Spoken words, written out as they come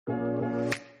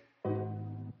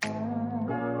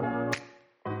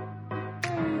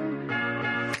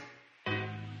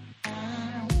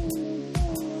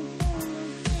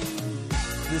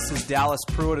This is Dallas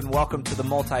Pruitt, and welcome to the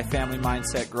Multifamily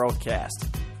Mindset Growthcast.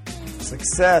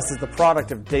 Success is the product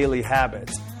of daily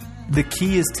habits. The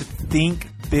key is to think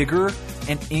bigger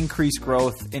and increase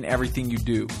growth in everything you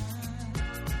do.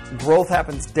 Growth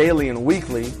happens daily and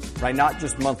weekly, right? Not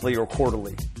just monthly or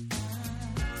quarterly.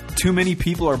 Too many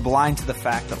people are blind to the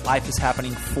fact that life is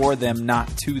happening for them, not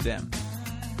to them.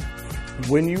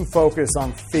 When you focus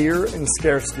on fear and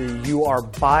scarcity, you are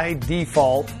by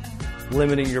default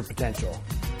limiting your potential.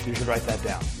 You should write that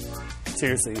down.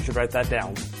 Seriously, you should write that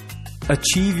down.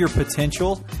 Achieve your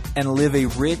potential and live a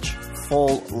rich,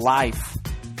 full life.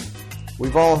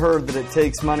 We've all heard that it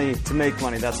takes money to make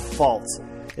money. That's false.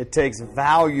 It takes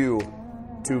value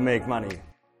to make money.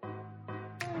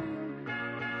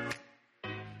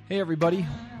 Hey everybody,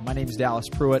 my name is Dallas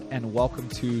Pruitt, and welcome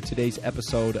to today's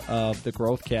episode of the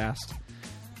Growthcast.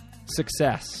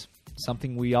 Success,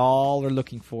 something we all are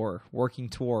looking for, working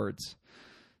towards.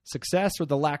 Success, or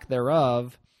the lack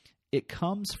thereof, it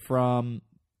comes from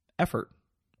effort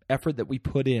that we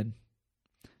put in.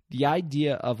 The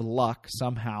idea of luck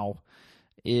somehow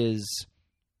is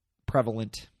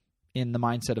prevalent in the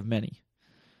mindset of many.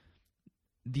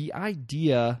 The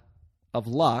idea of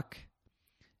luck,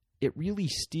 it really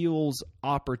steals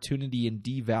opportunity and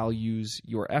devalues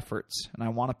your efforts. And I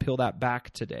want to peel that back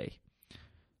today.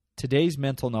 Today's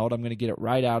mental note, I'm going to get it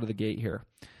right out of the gate here,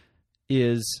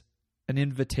 is an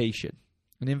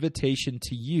invitation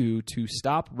to you to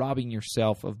stop robbing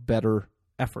yourself of better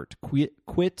effort.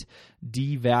 Quit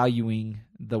devaluing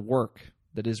the work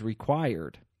that is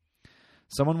required.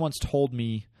 Someone once told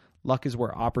me, luck is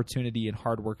where opportunity and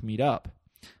hard work meet up.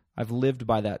 I've lived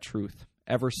by that truth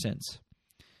ever since.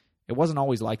 It wasn't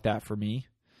always like that for me.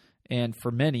 And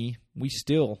for many, we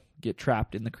still get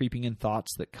trapped in the creeping in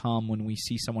thoughts that come when we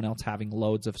see someone else having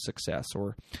loads of success,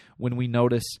 or when we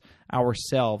notice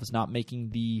ourselves not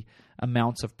making the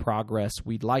amounts of progress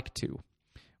we'd like to.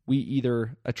 We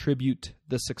either attribute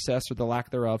the success or the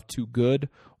lack thereof to good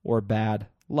or bad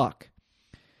luck.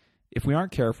 If we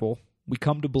aren't careful, we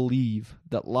come to believe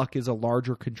that luck is a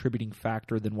larger contributing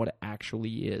factor than what it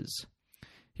actually is.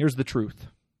 Here's the truth.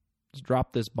 Let's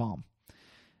drop this bomb.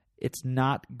 It's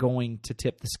not going to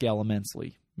tip the scale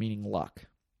immensely, meaning luck.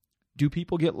 Do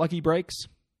people get lucky breaks?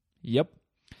 Yep.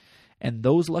 And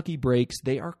those lucky breaks,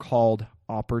 they are called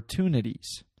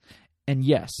opportunities. And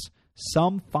yes,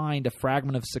 some find a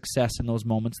fragment of success in those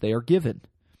moments they are given.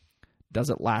 Does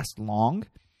it last long?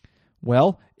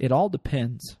 Well, it all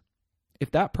depends. If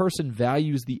that person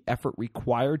values the effort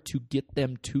required to get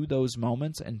them to those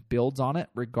moments and builds on it,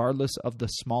 regardless of the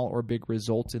small or big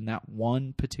results in that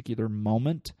one particular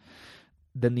moment,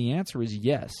 then the answer is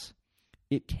yes,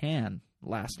 it can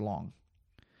last long.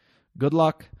 Good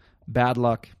luck, bad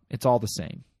luck, it's all the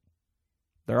same.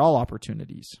 They're all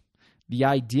opportunities. The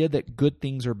idea that good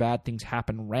things or bad things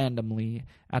happen randomly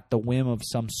at the whim of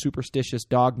some superstitious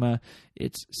dogma,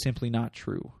 it's simply not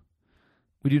true.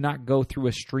 We do not go through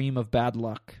a stream of bad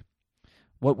luck.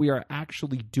 What we are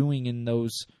actually doing in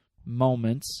those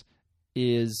moments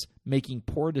is making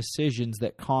poor decisions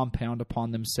that compound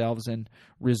upon themselves and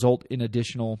result in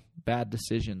additional bad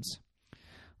decisions.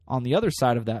 On the other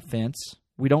side of that fence,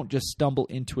 we don't just stumble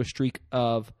into a streak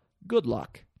of good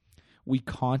luck. We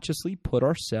consciously put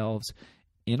ourselves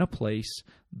in a place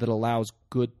that allows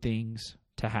good things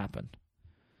to happen.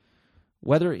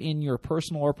 Whether in your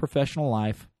personal or professional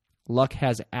life, luck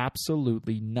has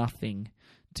absolutely nothing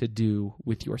to do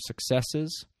with your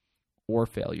successes or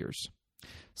failures.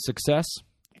 Success,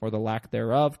 or the lack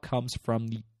thereof, comes from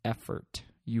the effort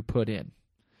you put in.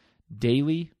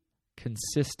 Daily,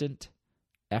 consistent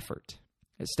effort.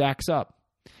 It stacks up.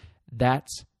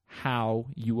 That's how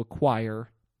you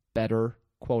acquire better,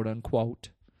 quote-unquote,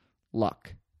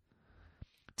 luck.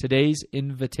 Today's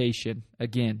invitation,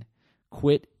 again,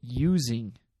 quit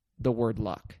using the word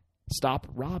luck. Stop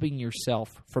robbing yourself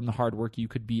from the hard work you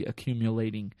could be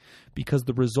accumulating, because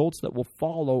the results that will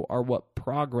follow are what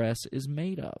progress is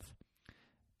made of.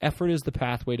 Effort is the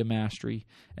pathway to mastery,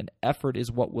 and effort is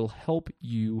what will help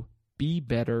you be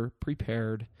better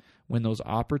prepared when those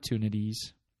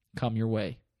opportunities come your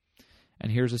way.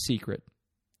 And here's a secret.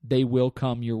 They will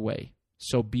come your way,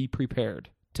 so be prepared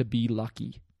to be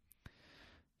lucky.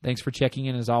 Thanks for checking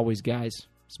in as always, guys.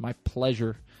 It's my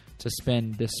pleasure to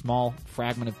spend this small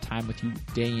fragment of time with you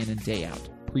day in and day out.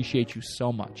 Appreciate you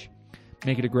so much.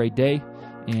 Make it a great day,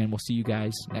 and we'll see you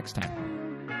guys next time.